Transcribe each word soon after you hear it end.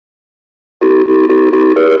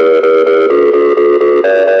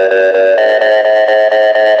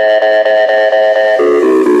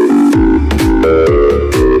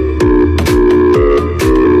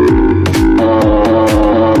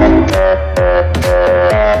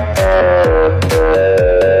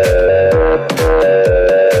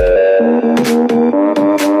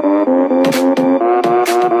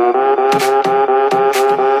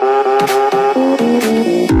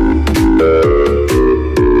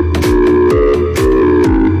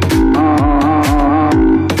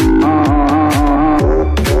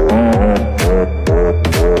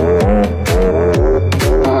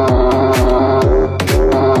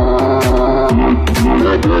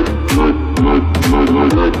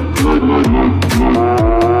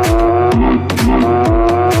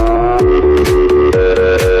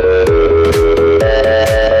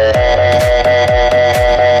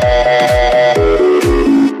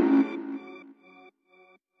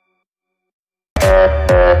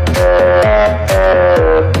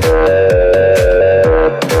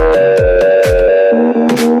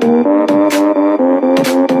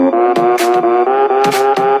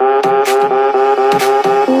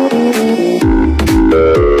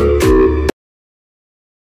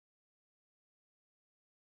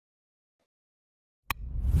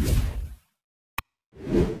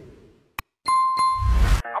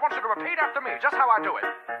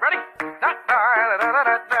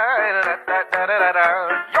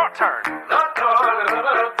your turn.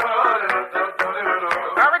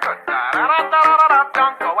 Very good.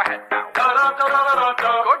 Go ahead now.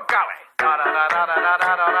 Good golly.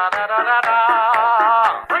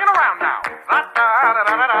 Bring it around now.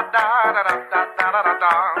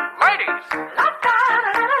 Ladies. Good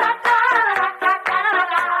golly.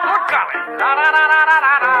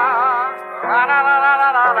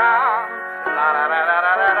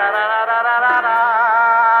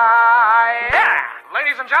 Yeah.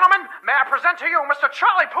 Ladies and gentlemen, may I present to you Mr.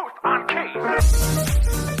 Charlie Puth on keys.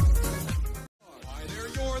 Hi there,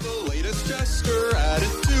 you're the latest jester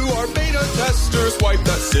added to our beta testers. Wipe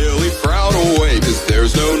that silly frown away, cause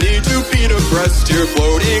there's no need to be depressed here.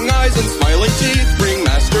 Floating eyes and smiling teeth bring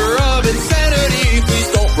master of insanity.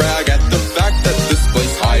 Please don't brag at the fact that this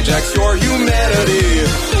place hijacks your humanity.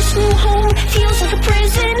 This new home feels like a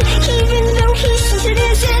prison, even though he says it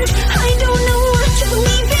isn't. I don't know what to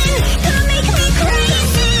believe in, gonna make me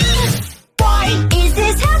crazy. Why is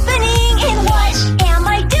this happening, and what am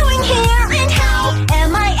I doing here, and how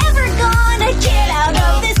am I ever gonna get out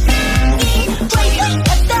of this place?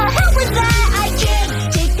 What the hell was that? I can't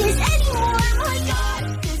take this anymore. My God,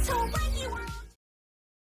 this whole wacky world.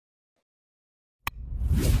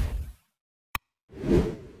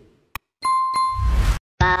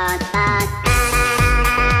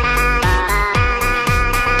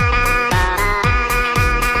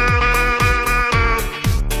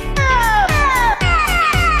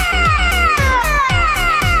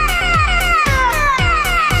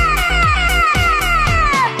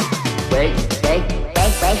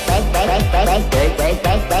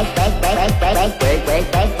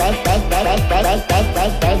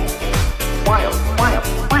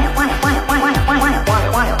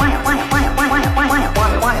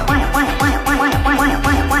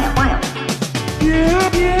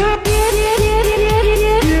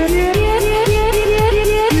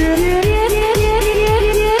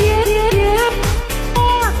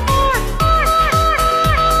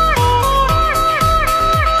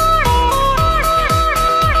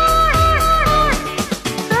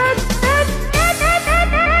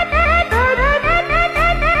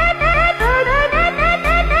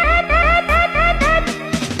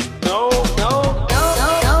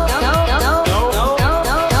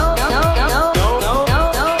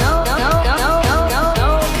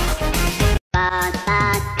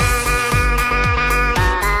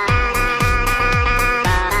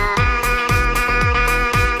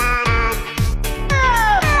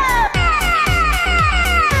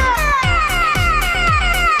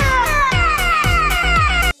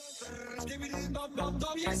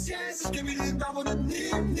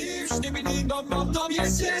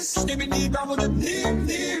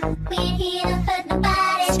 We're here to hurt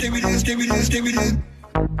nobody.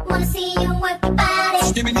 Wanna see you work your body.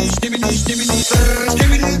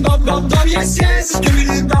 Yes, yes.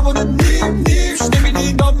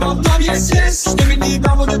 Yes, yes.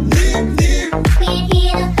 We're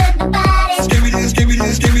here to hurt nobody.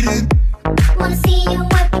 Wanna see you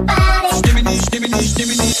work your body.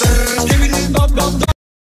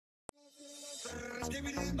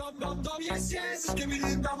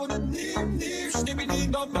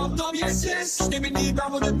 Yes, yes.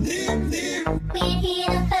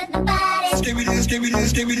 We're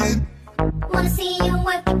here to hurt nobody. Wanna see you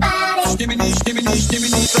work your body.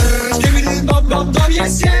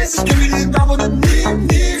 Yes, yes. Yes, yes.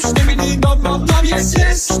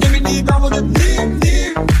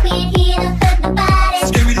 We're here to hurt nobody.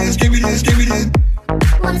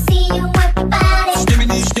 Wanna see you work your body. Yes,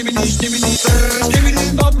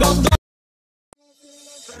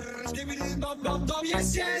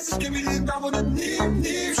 yes.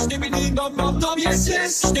 Yes,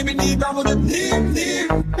 yes.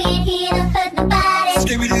 We're here to hurt nobody.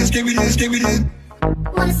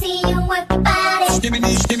 Wanna see you work your body.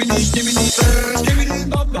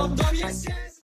 Yes, yes.